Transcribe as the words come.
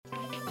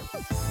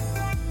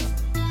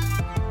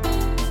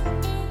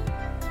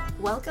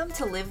Welcome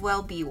to Live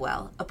Well, Be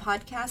Well, a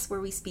podcast where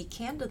we speak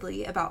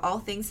candidly about all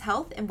things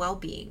health and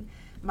well-being.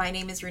 My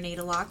name is Renee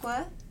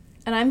Delacqua.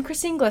 And I'm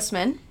Christine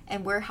Glissman.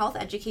 And we're health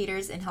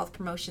educators in health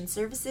promotion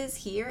services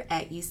here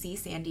at UC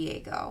San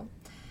Diego.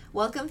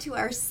 Welcome to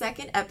our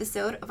second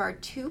episode of our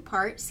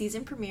two-part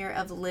season premiere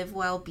of Live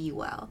Well, Be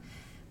Well.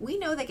 We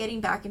know that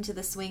getting back into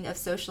the swing of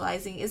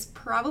socializing is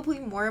probably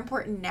more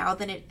important now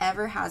than it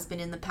ever has been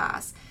in the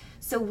past.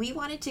 So we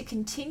wanted to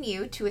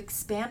continue to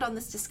expand on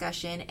this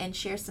discussion and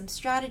share some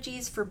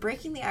strategies for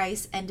breaking the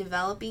ice and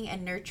developing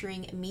and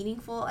nurturing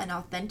meaningful and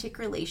authentic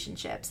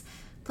relationships,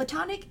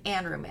 platonic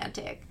and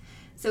romantic.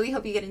 So we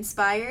hope you get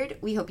inspired,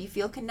 we hope you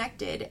feel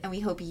connected, and we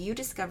hope you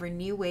discover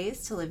new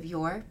ways to live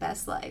your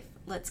best life.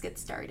 Let's get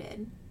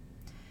started.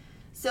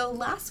 So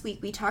last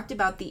week we talked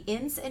about the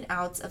ins and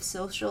outs of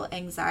social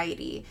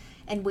anxiety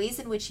and ways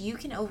in which you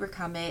can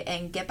overcome it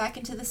and get back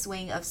into the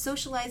swing of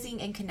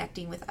socializing and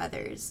connecting with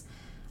others.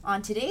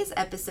 On today's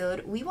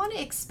episode, we want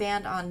to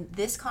expand on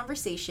this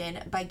conversation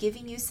by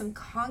giving you some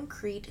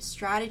concrete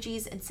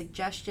strategies and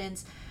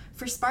suggestions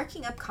for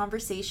sparking up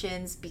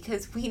conversations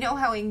because we know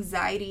how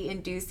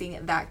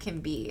anxiety-inducing that can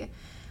be.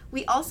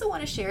 We also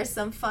want to share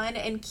some fun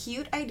and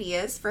cute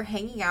ideas for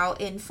hanging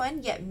out in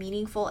fun yet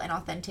meaningful and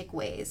authentic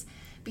ways.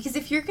 Because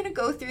if you're going to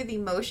go through the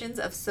motions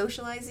of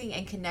socializing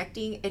and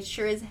connecting, it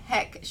sure as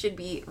heck should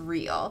be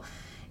real.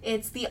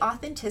 It's the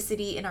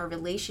authenticity in our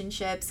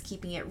relationships,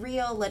 keeping it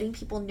real, letting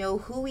people know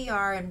who we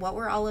are and what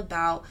we're all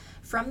about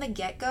from the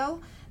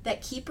get-go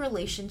that keep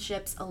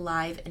relationships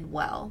alive and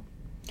well.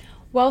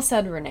 Well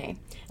said, Renee.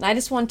 And I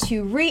just want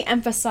to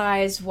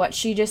re-emphasize what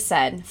she just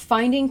said,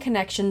 finding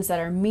connections that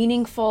are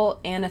meaningful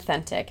and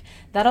authentic.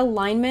 That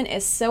alignment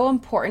is so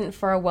important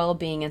for our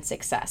well-being and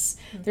success.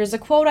 There's a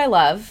quote I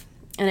love,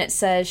 and it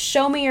says,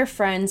 "Show me your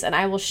friends and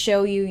I will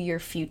show you your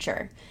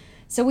future."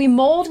 So we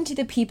mold into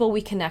the people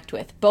we connect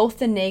with, both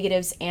the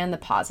negatives and the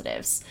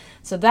positives.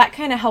 So that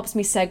kind of helps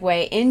me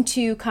segue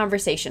into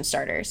conversation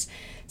starters.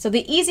 So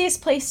the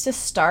easiest place to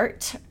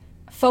start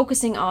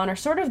focusing on are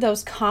sort of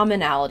those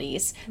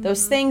commonalities,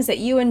 those things that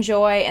you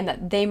enjoy and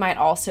that they might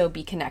also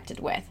be connected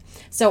with.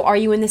 So are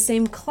you in the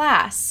same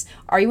class?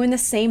 Are you in the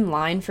same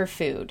line for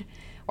food?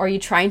 Are you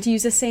trying to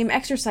use the same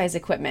exercise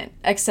equipment,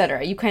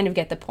 etc.? You kind of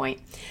get the point.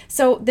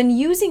 So then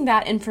using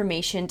that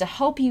information to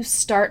help you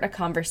start a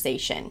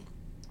conversation.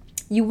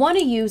 You want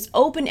to use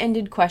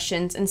open-ended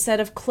questions instead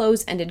of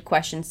closed-ended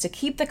questions to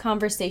keep the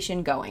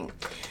conversation going.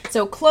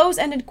 So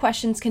closed-ended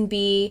questions can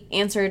be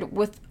answered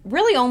with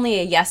really only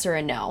a yes or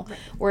a no,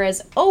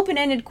 whereas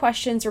open-ended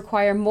questions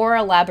require more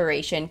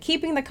elaboration,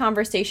 keeping the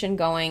conversation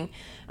going.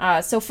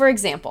 So for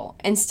example,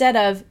 instead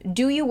of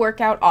 "do you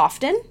work out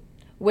often?"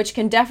 which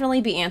can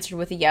definitely be answered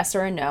with a yes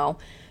or a no,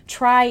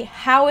 try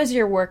 "how is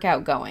your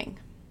workout going?"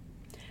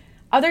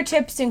 Other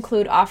tips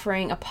include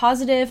offering a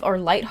positive or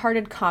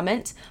lighthearted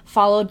comment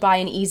followed by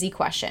an easy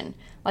question.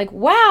 Like,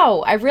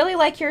 "Wow, I really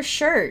like your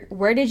shirt.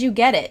 Where did you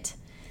get it?"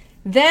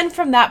 Then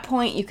from that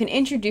point, you can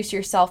introduce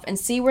yourself and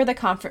see where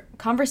the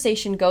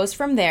conversation goes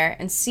from there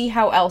and see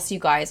how else you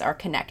guys are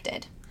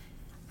connected.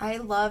 I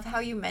love how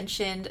you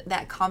mentioned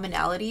that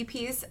commonality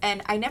piece,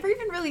 and I never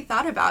even really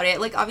thought about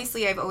it. Like,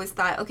 obviously, I've always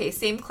thought, okay,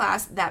 same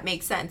class, that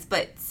makes sense,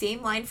 but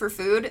same line for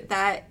food,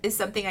 that is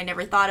something I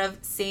never thought of.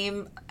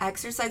 Same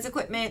exercise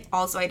equipment,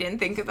 also I didn't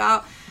think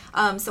about.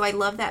 So I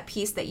love that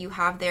piece that you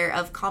have there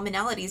of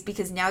commonalities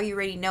because now you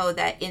already know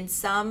that in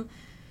some,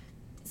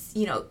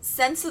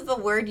 sense of the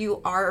word, you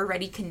are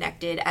already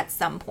connected at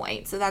some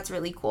point. So that's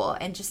really cool,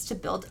 and just to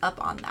build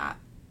up on that.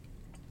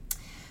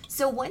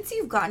 So once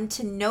you've gotten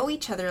to know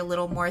each other a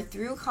little more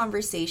through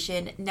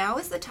conversation, now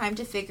is the time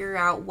to figure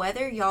out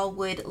whether y'all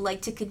would like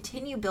to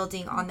continue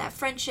building on that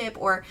friendship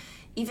or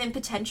even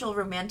potential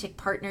romantic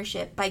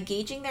partnership by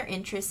gauging their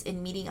interests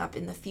in meeting up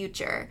in the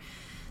future.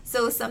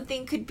 So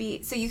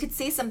you could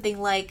say something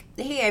like,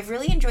 "Hey, I've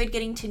really enjoyed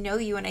getting to know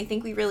you and I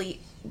think we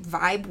really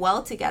vibe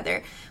well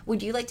together.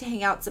 Would you like to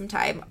hang out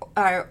sometime?"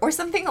 Or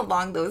something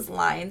along those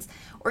lines.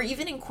 Or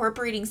even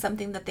incorporating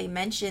something that they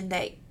mentioned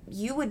that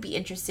you would be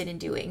interested in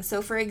doing.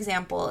 So for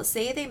example,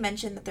 say they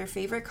mentioned that their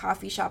favorite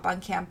coffee shop on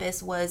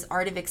campus was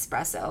Art of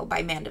Espresso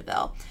by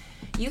Mandeville.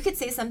 You could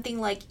say something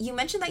like, "You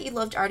mentioned that you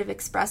loved Art of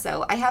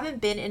Espresso. I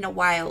haven't been in a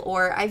while,"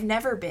 or "I've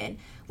never been.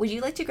 Would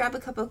you like to grab a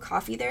cup of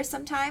coffee there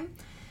sometime?"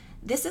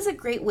 This is a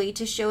great way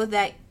to show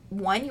that,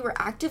 one, you were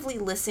actively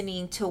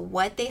listening to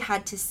what they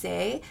had to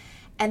say,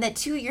 and that,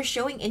 two, you're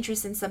showing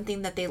interest in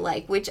something that they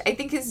like, which I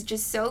think is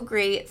just so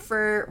great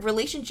for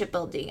relationship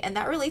building. And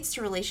that relates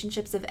to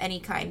relationships of any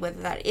kind,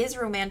 whether that is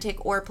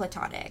romantic or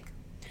platonic.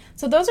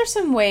 So those are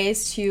some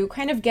ways to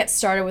kind of get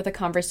started with a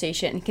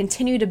conversation and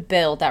continue to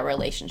build that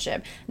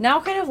relationship.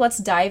 Now let's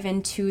dive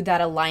into that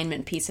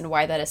alignment piece and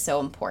why that is so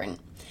important.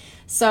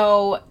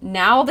 So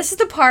now this is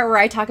the part where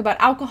I talk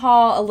about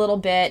alcohol a little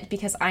bit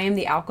because I am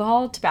the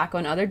alcohol, tobacco,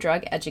 and other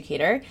drug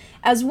educator,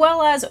 as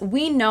well as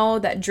we know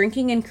that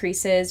drinking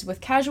increases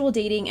with casual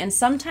dating and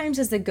sometimes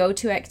is the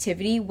go-to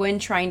activity when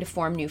trying to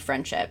form new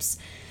friendships.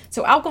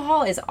 So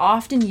alcohol is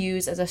often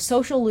used as a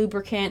social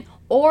lubricant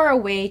or a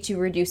way to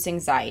reduce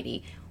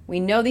anxiety, We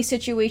know these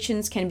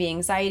situations can be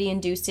anxiety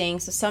inducing,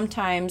 so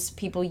sometimes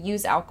people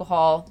use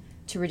alcohol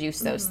to reduce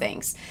those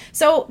things.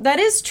 So that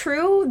is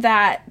true,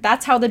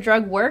 that's how the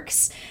drug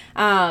works.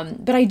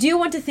 But I do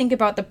want to think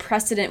about the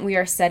precedent we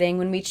are setting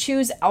when we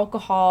choose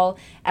alcohol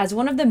as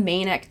one of the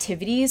main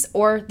activities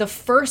or the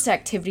first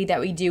activity that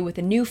we do with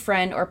a new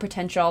friend or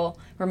potential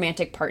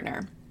romantic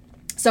partner.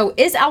 So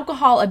is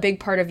alcohol a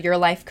big part of your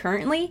life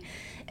currently?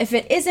 If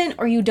it isn't,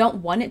 or you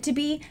don't want it to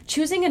be,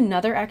 choosing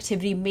another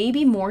activity may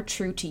be more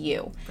true to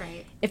you.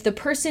 Right. If the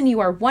person you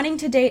are wanting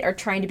to date or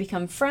trying to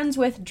become friends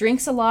with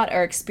drinks a lot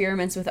or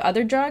experiments with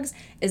other drugs,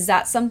 is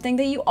that something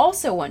that you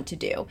also want to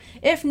do?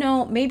 If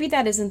no, maybe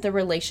that isn't the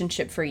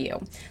relationship for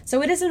you.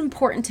 So it is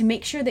important to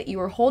make sure that you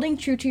are holding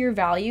true to your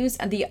values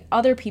and the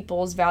other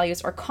people's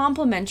values are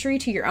complementary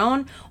to your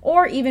own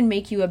or even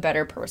make you a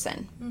better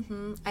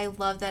person. I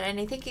love that. And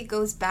I think it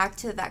goes back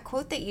to that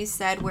quote that you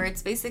said where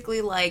it's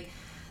basically like,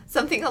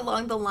 something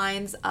along the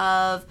lines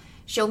of,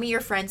 show me your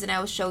friends and I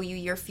will show you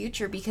your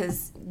future.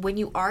 Because when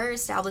you are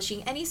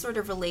establishing any sort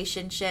of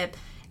relationship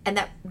and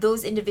that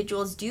those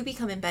individuals do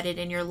become embedded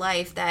in your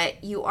life,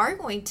 that you are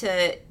going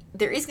to,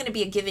 there is going to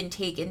be a give and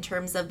take in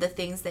terms of the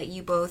things that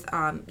you both,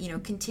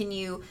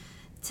 continue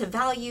to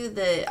value,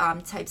 the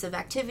types of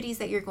activities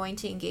that you're going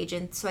to engage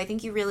in. So I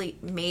think you really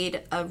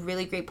made a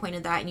really great point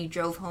of that, and you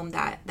drove home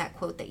that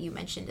quote that you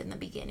mentioned in the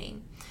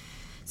beginning.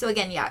 So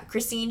again,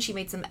 Christine, she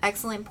made some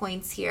excellent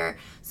points here.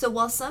 So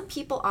while some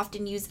people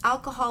often use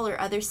alcohol or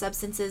other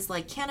substances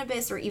like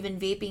cannabis or even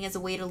vaping as a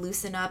way to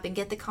loosen up and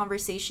get the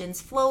conversations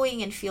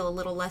flowing and feel a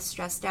little less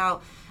stressed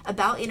out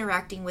about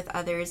interacting with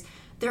others,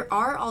 there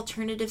are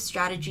alternative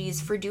strategies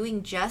for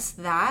doing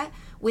just that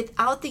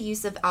without the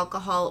use of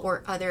alcohol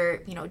or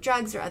other,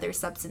 drugs or other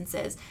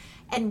substances.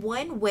 And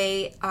one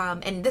way,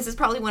 and this is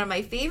probably one of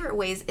my favorite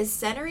ways, is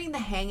centering the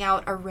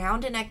hangout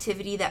around an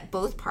activity that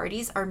both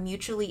parties are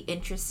mutually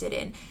interested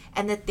in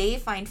and that they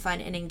find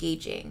fun and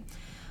engaging.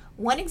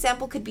 One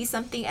example could be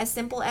something as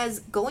simple as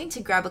going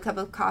to grab a cup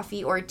of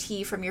coffee or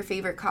tea from your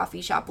favorite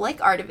coffee shop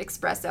like Art of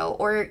Espresso,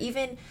 or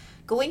even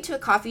going to a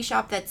coffee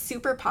shop that's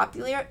super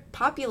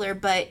popular,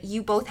 but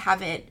you both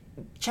haven't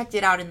checked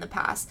it out in the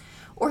past.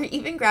 Or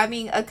even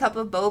grabbing a cup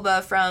of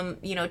boba from,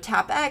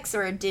 Tap X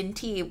or Din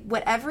Tea,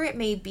 whatever it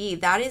may be.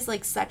 That is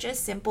like such a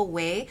simple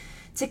way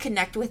to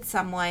connect with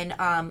someone,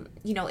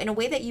 in a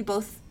way that you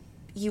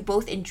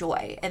both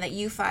enjoy and that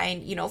you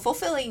find,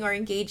 fulfilling or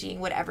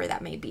engaging, whatever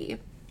that may be.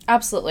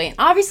 Absolutely.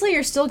 Obviously,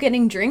 you're still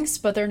getting drinks,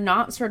 but they're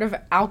not sort of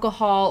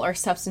alcohol or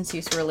substance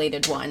use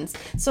related ones.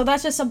 So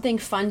that's just something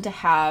fun to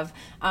have.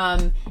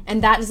 And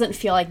that doesn't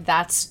feel like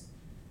that's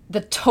the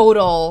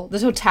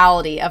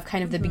totality of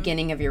kind of the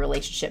beginning of your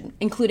relationship,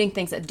 including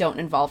things that don't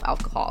involve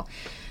alcohol.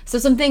 So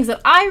some things that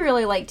I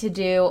really like to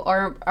do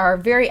are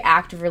very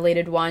active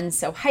related ones.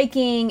 So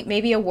hiking,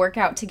 maybe a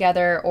workout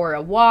together or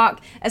a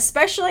walk,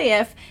 especially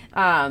if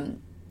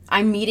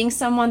I'm meeting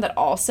someone that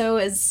also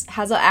has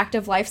an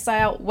active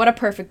lifestyle. What a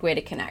perfect way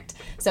to connect.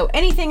 So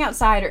anything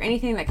outside or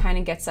anything that kind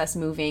of gets us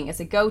moving is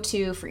a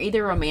go-to for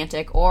either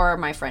romantic or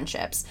my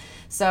friendships.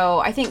 So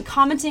I think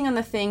commenting on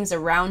the things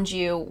around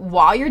you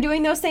while you're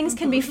doing those things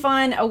can be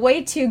fun, a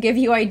way to give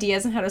you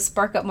ideas on how to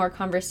spark up more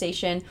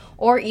conversation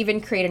or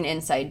even create an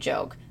inside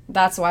joke.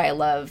 That's why I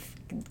love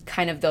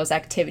kind of those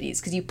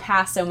activities, because you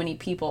pass so many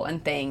people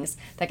and things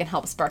that can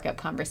help spark up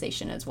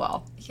conversation as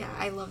well. Yeah,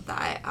 I love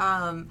that.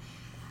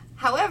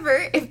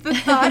 However, if the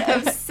thought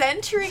of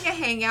centering a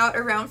hangout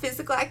around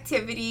physical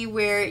activity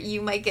where you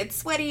might get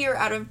sweaty or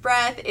out of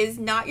breath is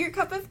not your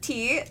cup of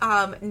tea,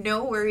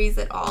 no worries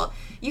at all.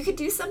 You could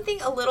do something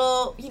a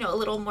little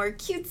more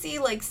cutesy,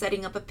 like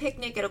setting up a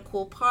picnic at a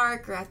cool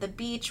park or at the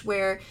beach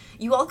where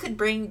you all could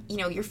bring,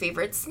 your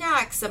favorite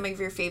snacks, some of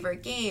your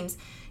favorite games.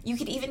 You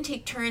could even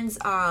take turns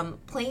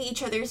playing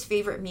each other's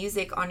favorite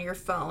music on your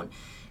phone.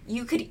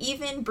 You could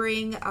even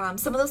bring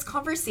some of those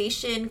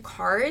conversation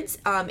cards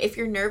if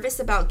you're nervous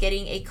about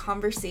getting a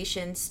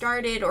conversation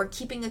started or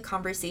keeping a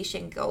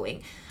conversation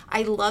going.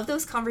 I love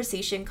those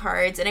conversation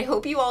cards, and I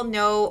hope you all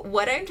know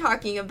what I'm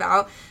talking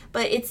about,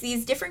 but it's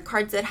these different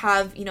cards that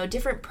have,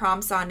 different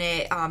prompts on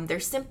it. They're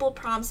simple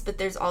prompts, but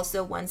there's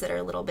also ones that are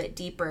a little bit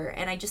deeper,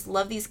 and I just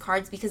love these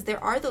cards because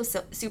there are those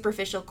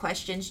superficial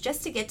questions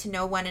just to get to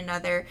know one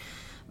another,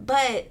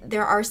 but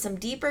there are some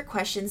deeper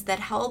questions that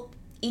help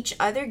each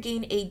other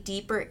gain a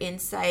deeper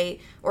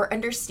insight or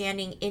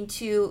understanding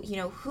into,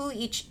 who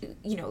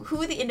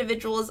the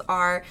individuals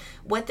are,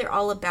 what they're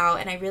all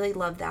about. And I really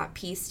love that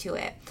piece to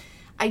it.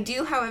 I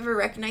do, however,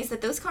 recognize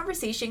that those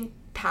conversation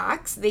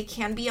packs, they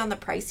can be on the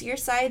pricier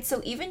side.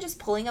 So even just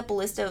pulling up a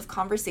list of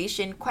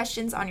conversation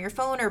questions on your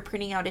phone or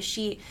printing out a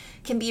sheet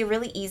can be a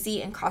really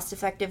easy and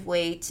cost-effective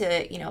way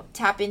to,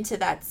 tap into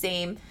the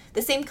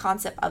same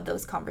concept of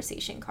those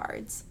conversation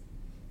cards.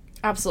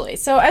 Absolutely.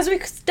 So as we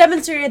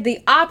demonstrated, the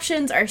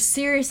options are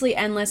seriously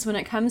endless when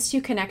it comes to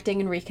connecting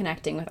and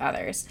reconnecting with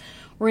others.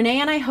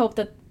 Renee and I hope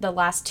that the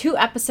last 2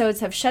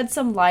 episodes have shed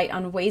some light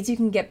on ways you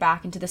can get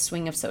back into the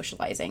swing of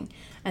socializing.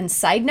 And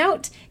side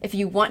note, if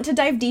you want to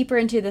dive deeper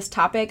into this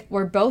topic,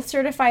 we're both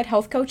certified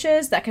health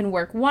coaches that can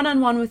work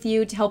one-on-one with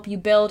you to help you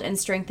build and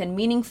strengthen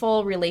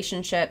meaningful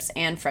relationships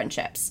and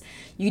friendships.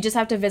 You just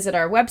have to visit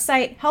our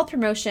website,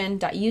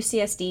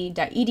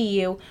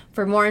 healthpromotion.ucsd.edu,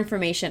 for more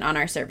information on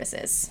our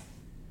services.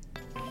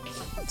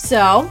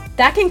 So,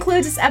 that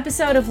concludes this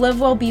episode of Live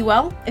Well, Be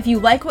Well. If you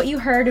like what you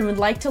heard and would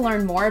like to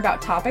learn more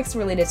about topics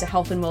related to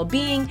health and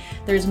well-being,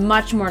 there's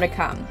much more to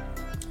come.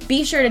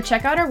 Be sure to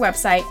check out our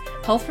website,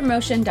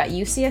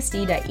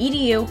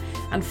 healthpromotion.ucsd.edu,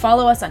 and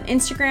follow us on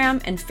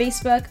Instagram and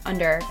Facebook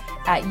under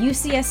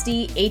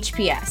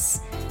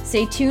 @UCSDHPS.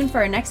 Stay tuned for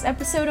our next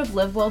episode of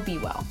Live Well, Be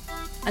Well.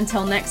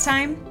 Until next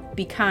time,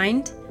 be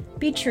kind,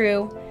 be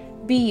true,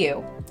 be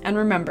you, and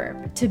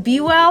remember, to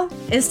be well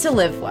is to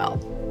live well.